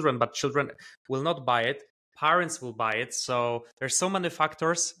for children, but children will not buy it. Parents will buy it. So there's so many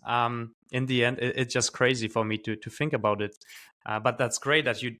factors. In the end, it's just crazy for me to think about it. But that's great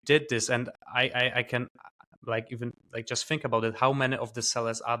that you did this. And I can like even like just think about it, how many of the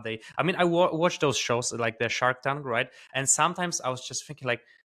sellers are they? I mean, I watch those shows like the Shark Tank, right? And sometimes I was just thinking like,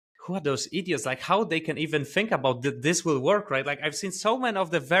 who are those idiots? Like how they can even think about this will work, right? Like I've seen so many of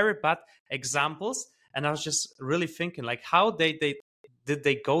the very bad examples, and I was just really thinking like how they did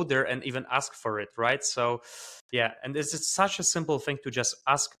they go there and even ask for it, right? So yeah, and it's such a simple thing to just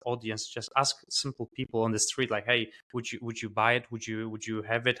ask audience, just ask simple people on the street, like, hey, would you buy it? Would you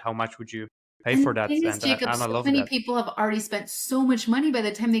have it? How much would you pay And for the that? thing is, And Jacob, I so love many that. people have already spent so much money by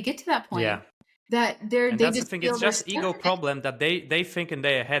the time they get to that Yeah. point that And they that's the just thing, feel it's they're just ego stuck. problem that they think in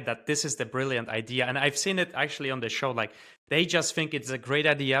their head that this is the brilliant idea. And I've seen it actually on the show, like they just think it's a great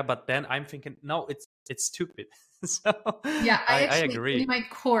idea, but then I'm thinking, no, it's stupid. So Yeah, I in agree. my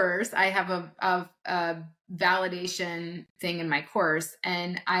course, I have a validation thing in my course,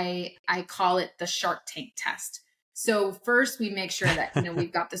 and I call it the Shark Tank test. So first, we make sure that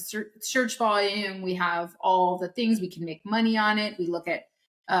we've got the search volume, we have all the things we can make money on it. We look at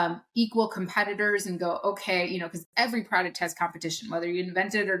equal competitors and go, okay, because every product has competition, whether you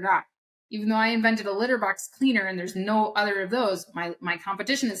invent it or not. Even though I invented a litter box cleaner and there's no other of those, my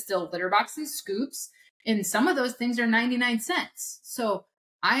competition is still litter boxes, scoops, and some of those things are 99 cents. So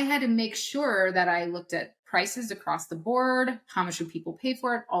I had to make sure that I looked at prices across the board, how much would people pay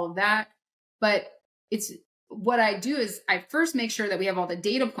for it, all of that. But it's what I do is I first make sure that we have all the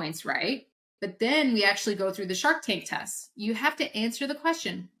data points right. But then we actually go through the Shark Tank test. You have to answer the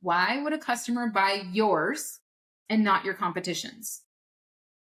question, why would a customer buy yours and not your competition's?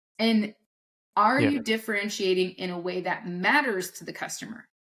 And are Yeah. you differentiating in a way that matters to the customer?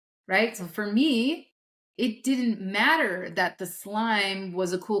 Right? So for me, it didn't matter that the slime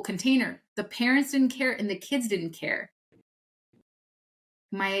was a cool container. The parents didn't care and the kids didn't care.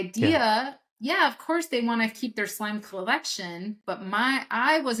 My Yeah. idea yeah, of course they want to keep their slime collection, but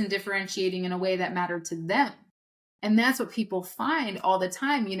I wasn't differentiating in a way that mattered to them. And that's what people find all the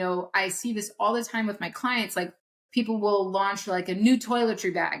time. I see this all the time with my clients. Like, people will launch like a new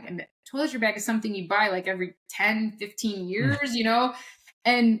toiletry bag, and the toiletry bag is something you buy like every 10, 15 years,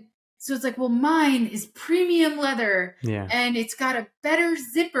 And so it's like, well, mine is premium leather, Yeah. and it's got a better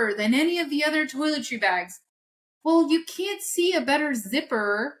zipper than any of the other toiletry bags. Well, you can't see a better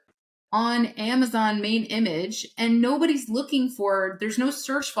zipper on Amazon main image, and nobody's looking for, there's no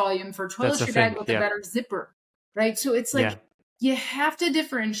search volume for toiletry bag with a better zipper, right? So it's like, you have to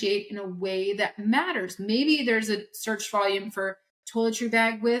differentiate in a way that matters. Maybe there's a search volume for toiletry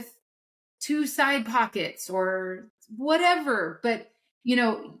bag with 2 side pockets or whatever, but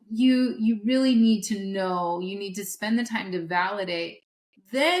you really need to know, you need to spend the time to validate,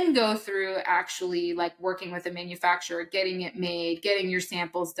 then go through actually like working with a manufacturer, getting it made, getting your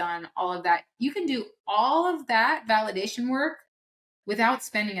samples done, all of that. You can do all of that validation work without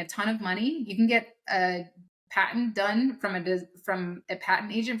spending a ton of money. You can get a patent done from a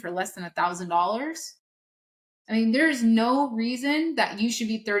patent agent for less than $1,000. I mean, there's no reason that you should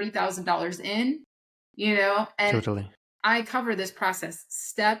be $30,000 in, and Totally. I cover this process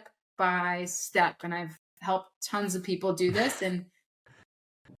step by step, and I've helped tons of people do this, and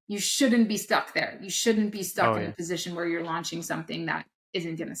you shouldn't be stuck there. You shouldn't be stuck in a position where you're launching something that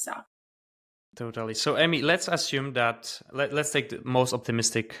isn't going to sell. Totally. So, Amy, let's assume that, let's take the most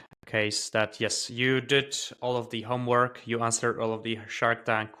optimistic case that, yes, you did all of the homework, you answered all of the Shark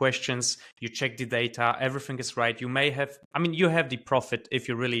Tank questions, you checked the data, everything is right. You have the profit if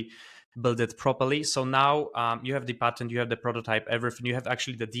you really build it properly. So now you have the patent, you have the prototype, everything, you have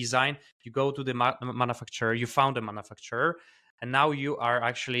actually the design, you go to the manufacturer, you found a manufacturer, and now you are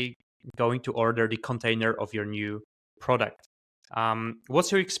actually going to order the container of your new product.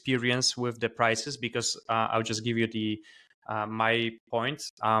 What's your experience with the prices? Because I'll just give you my point.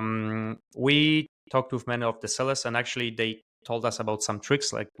 We talked with many of the sellers, and actually they told us about some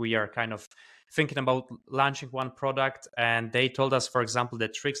tricks. Like, we are kind of thinking about launching one product, and they told us, for example, the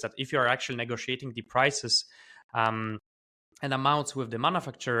tricks that if you are actually negotiating the prices and amounts with the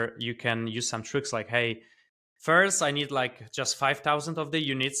manufacturer, you can use some tricks like, hey, first, I need like just 5,000 of the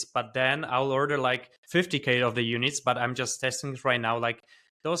units, but then I'll order like 50K of the units, but I'm just testing it right now. Like,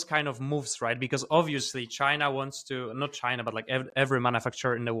 those kind of moves, right? Because obviously China wants to, not China, but like every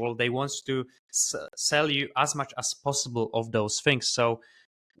manufacturer in the world, they want to sell you as much as possible of those things. So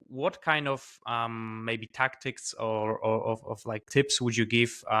what kind of maybe tactics or of like tips would you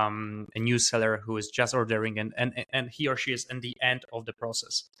give a new seller who is just ordering and he or she is in the end of the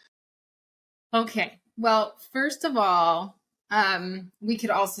process? Okay. Well, first of all, we could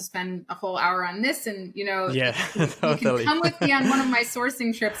also spend a whole hour on this, and totally. You can come with me on one of my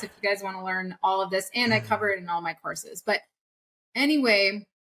sourcing trips if you guys want to learn all of this, and I cover it in all my courses. But anyway,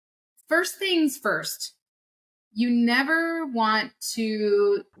 first things first, you never want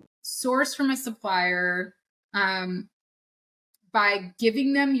to source from a supplier by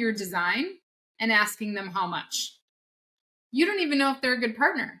giving them your design and asking them how much. You don't even know if they're a good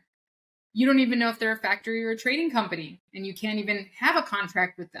partner. You don't even know if they're a factory or a trading company, and you can't even have a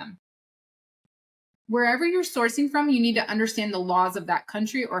contract with them. Wherever you're sourcing from, you need to understand the laws of that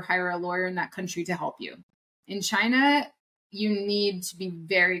country or hire a lawyer in that country to help you. In China, you need to be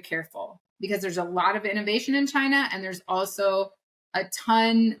very careful because there's a lot of innovation in China, and there's also a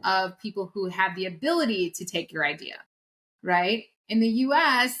ton of people who have the ability to take your idea, right? In the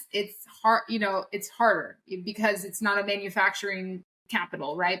US, it's hard, it's harder because it's not a manufacturing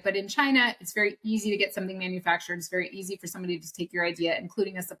capital, right? But in China, it's very easy to get something manufactured. It's very easy for somebody to take your idea,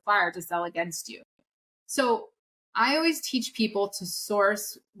 including a supplier, to sell against you. So I always teach people to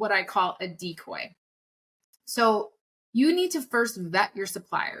source what I call a decoy. So you need to first vet your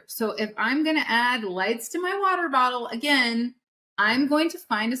supplier. So if I'm going to add lights to my water bottle, again, I'm going to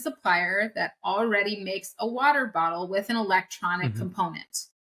find a supplier that already makes a water bottle with an electronic component.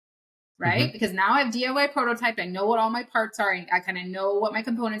 Right? Because now I've DIY prototyped. I know what all my parts are. I kind of know what my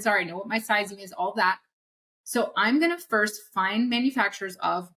components are. I know what my sizing is, all that. So I'm going to first find manufacturers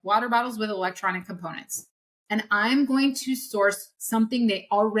of water bottles with electronic components. And I'm going to source something they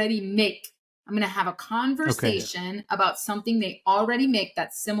already make. I'm going to have a conversation about something they already make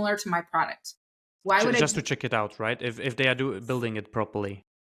that's similar to my product. Why would just to check it out, right? If they are building it properly.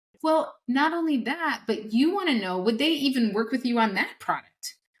 Well, not only that, but you want to know, would they even work with you on that product?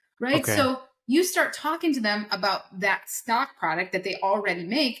 Right? Okay. So you start talking to them about that stock product that they already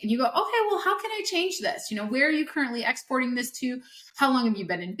make, and you go, okay, well, how can I change this? Where are you currently exporting this to? How long have you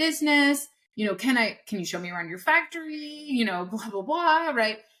been in business? Can you show me around your factory? Blah, blah, blah,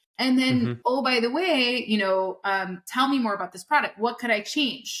 right? And then, Mm-hmm. oh, by the way, tell me more about this product. What could I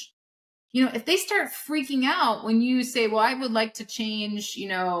change? If they start freaking out when you say, well, I would like to change,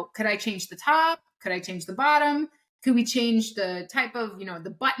 could I change the top? Could I change the bottom? Could we change the type of,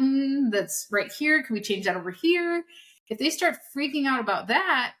 the button that's right here? Could we change that over here? If they start freaking out about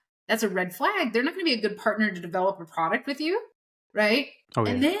that, that's a red flag. They're not going to be a good partner to develop a product with you, right? Oh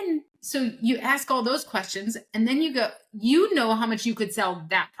And yeah. then, so you ask all those questions, and then you go, how much you could sell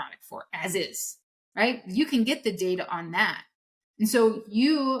that product for as is, right? You can get the data on that. And so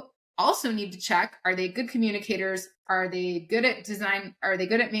you also need to check, are they good communicators? Are they good at design? Are they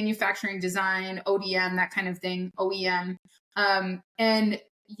good at manufacturing design, ODM, that kind of thing, OEM? And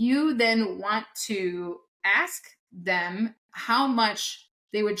you then want to ask them how much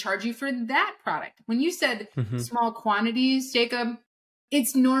they would charge you for that product. When you said Mm-hmm. small quantities, Jacob,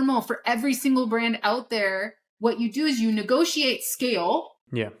 it's normal for every single brand out there. What you do is you negotiate scale.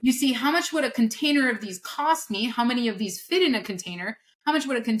 Yeah. You see, how much would a container of these cost me? How many of these fit in a container? How much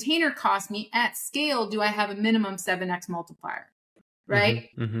would a container cost me at scale? Do I have a minimum 7x multiplier? Right?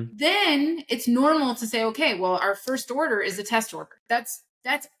 Mm-hmm. Mm-hmm. Then it's normal to say, okay, well, our first order is a test order. That's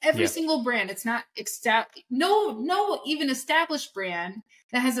every Yeah. single brand. It's not no even established brand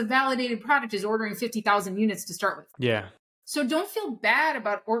that has a validated product is ordering 50,000 units to start with. Yeah. So don't feel bad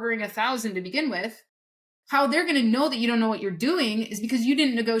about ordering 1,000 to begin with. How they're going to know that you don't know what you're doing is because you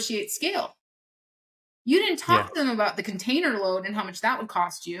didn't negotiate scale. You didn't talk to them about the container load and how much that would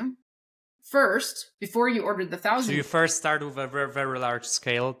cost you first before you ordered the 1,000. So you first start with a very, very large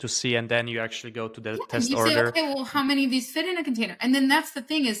scale to see, and then you actually go to the test you order. Say, okay, well, how many of these fit in a container? And then that's the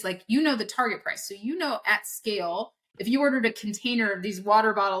thing is like, the target price. So at scale, if you ordered a container of these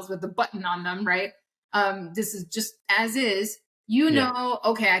water bottles with the button on them, right? This is just as is.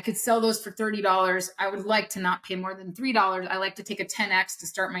 Okay, I could sell those for $30. I would like to not pay more than $3. I like to take a 10x to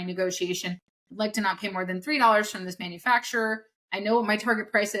start my negotiation. I'd like to not pay more than $3 from this manufacturer. I know what my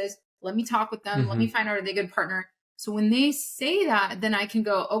target price is. Let me talk with them. Mm-hmm. Let me find out, are they a good partner? So when they say that, then I can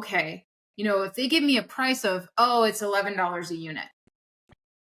go, okay, if they give me a price of, it's $11 a unit.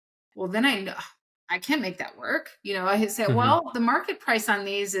 Well, then I know I can't make that work. I say, Mm-hmm. well, the market price on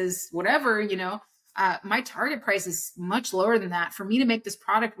these is whatever, my target price is much lower than that. For me to make this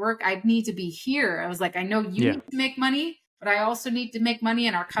product work, I'd need to be here. I was like, I know you need to make money, but I also need to make money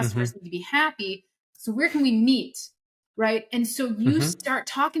and our customers need to be happy. So where can we meet? Right. And so you start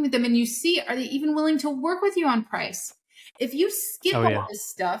talking with them and you see, are they even willing to work with you on price? If you skip all this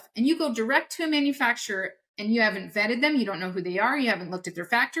stuff and you go direct to a manufacturer and you haven't vetted them, you don't know who they are, you haven't looked at their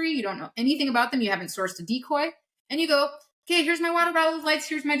factory, you don't know anything about them, you haven't sourced a decoy, and you go, okay, here's my water bottle lights,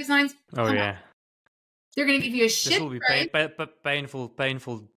 here's my designs. They're going to give you a shit. This will be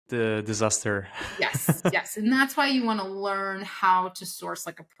painful disaster. Yes. And that's why you want to learn how to source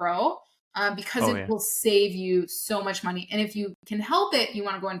like a pro, because it will save you so much money. And if you can help it, you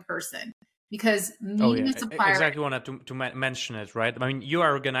want to go in person. Because meeting a supplier... Exactly wanted to mention it, right? I mean, you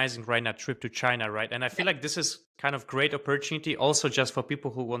are organizing right now a trip to China, right? And I feel like this is kind of great opportunity also just for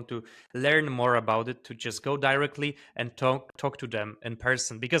people who want to learn more about it, to just go directly and talk to them in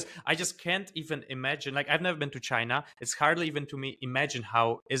person. Because I just can't even imagine, like I've never been to China. It's hardly even to me imagine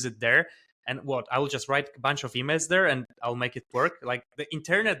how is it there. And I will just write a bunch of emails there and I'll make it work. Like the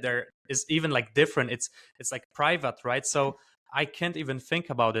internet there is even like different. It's like private, right? So I can't even think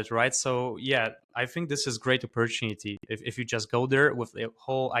about it, right? So yeah, I think this is great opportunity if you just go there with the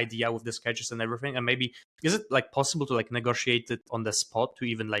whole idea with the sketches and everything. And maybe is it like possible to like negotiate it on the spot to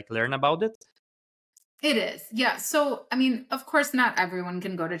even like learn about it? It is, yeah. So I mean, of course, not everyone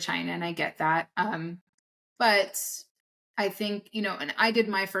can go to China, and I get that. But I think, and I did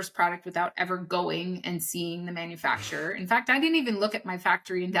my first product without ever going and seeing the manufacturer. In fact, I didn't even look at my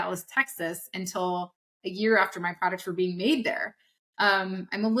factory in Dallas, Texas until a year after my products were being made there. I'm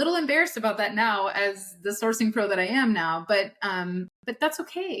a little embarrassed about that now as the sourcing pro that I am now, but that's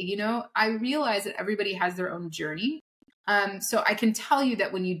okay. I realize that everybody has their own journey. So I can tell you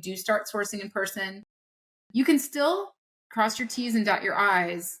that when you do start sourcing in person, you can still cross your T's and dot your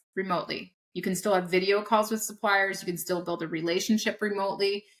I's remotely. You can still have video calls with suppliers. You can still build a relationship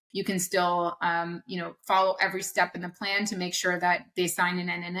remotely. You can still, follow every step in the plan to make sure that they sign an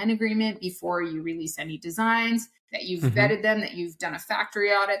N&N agreement before you release any designs, that you've vetted them, that you've done a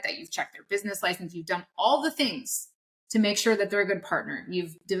factory audit, that you've checked their business license. You've done all the things to make sure that they're a good partner.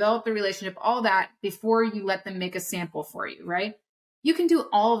 You've developed the relationship, all that before you let them make a sample for you, right? You can do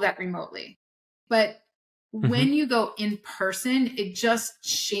all of that remotely. But when you go in person, it just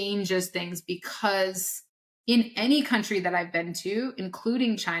changes things, because in any country that I've been to,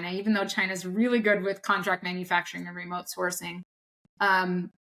 including China, even though China's really good with contract manufacturing and remote sourcing,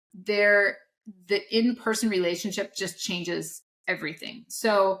 the in-person relationship just changes everything.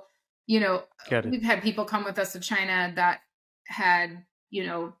 So, you know, Got it. we've had people come with us to China that had,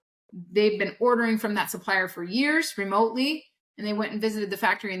 they've been ordering from that supplier for years remotely, and they went and visited the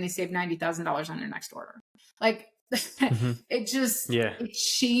factory and they saved $90,000 on their next order. Like Hmm. Yeah. it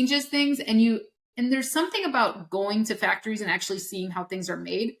changes things. And there's something about going to factories and actually seeing how things are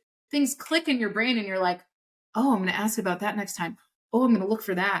made. Things click in your brain and you're like, oh, I'm going to ask about that next time. Oh, I'm going to look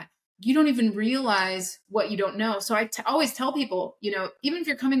for that. You don't even realize what you don't know. So I always tell people, even if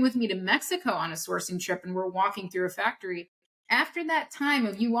you're coming with me to Mexico on a sourcing trip and we're walking through a factory, after that time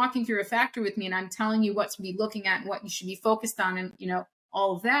of you walking through a factory with me and I'm telling you what to be looking at and what you should be focused on and,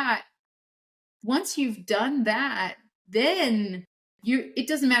 all of that, once you've done that, then it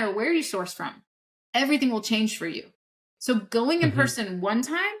doesn't matter where you source from. Everything will change for you. So going in Hmm. person one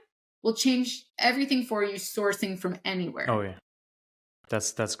time will change everything for you sourcing from anywhere. Oh yeah.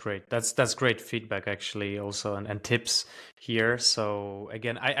 That's great. That's great feedback actually also and tips here. So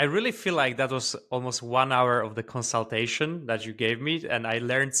again, I really feel like that was almost 1 hour of the consultation that you gave me, and I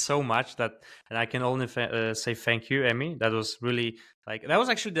learned so much and I can only say thank you, Emmy. That was really that was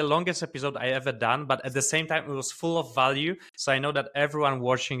actually the longest episode I ever done, but at the same time it was full of value. So I know that everyone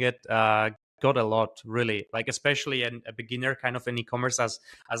watching it got a lot, really, especially a beginner kind of in e-commerce as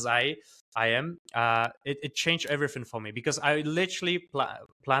I am. It changed everything for me because I literally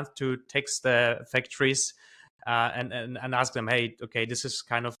planned to text the factories and ask them, hey, okay, this is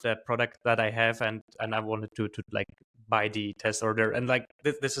kind of the product that I have, and I wanted to buy the test order, and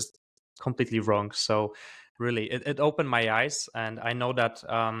this is completely wrong. So really, it opened my eyes, and I know that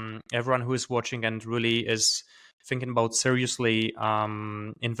everyone who is watching and really is thinking about seriously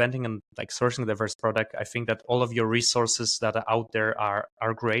inventing and sourcing the first product, I think that all of your resources that are out there are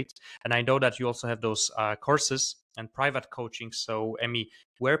great. And I know that you also have those courses and private coaching. So Emmy,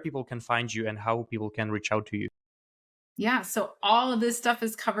 where people can find you and how people can reach out to you? Yeah, so all of this stuff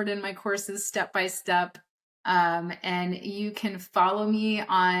is covered in my courses step by step. And you can follow me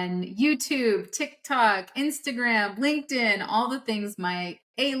on YouTube, TikTok, Instagram, LinkedIn, all the things. My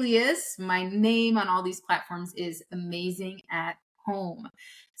alias, my name on all these platforms is Amazing at Home.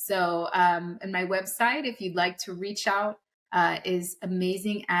 So, and my website, if you'd like to reach out, is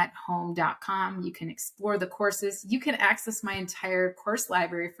amazingathome.com. You can explore the courses. You can access my entire course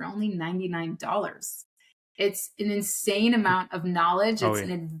library for only $99. It's an insane amount of knowledge. Oh It's yeah.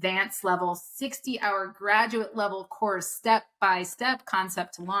 an advanced level, 60-hour graduate level course, step-by-step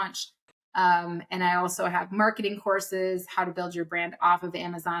concept to launch. And I also have marketing courses, how to build your brand off of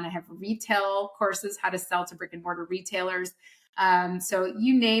Amazon. I have retail courses, how to sell to brick and mortar retailers. So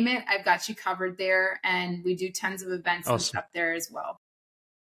you name it, I've got you covered there. And we do tons of events and Awesome. stuff there as well.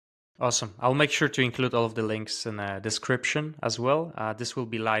 Awesome. I'll make sure to include all of the links in the description as well. This will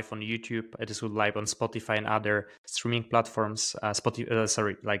be live on YouTube. This will be live on Spotify and other streaming platforms. Like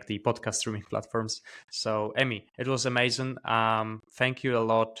the podcast streaming platforms. So, Emmy, it was amazing. Thank you a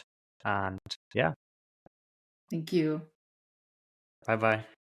lot. And yeah, Thank you. bye-bye.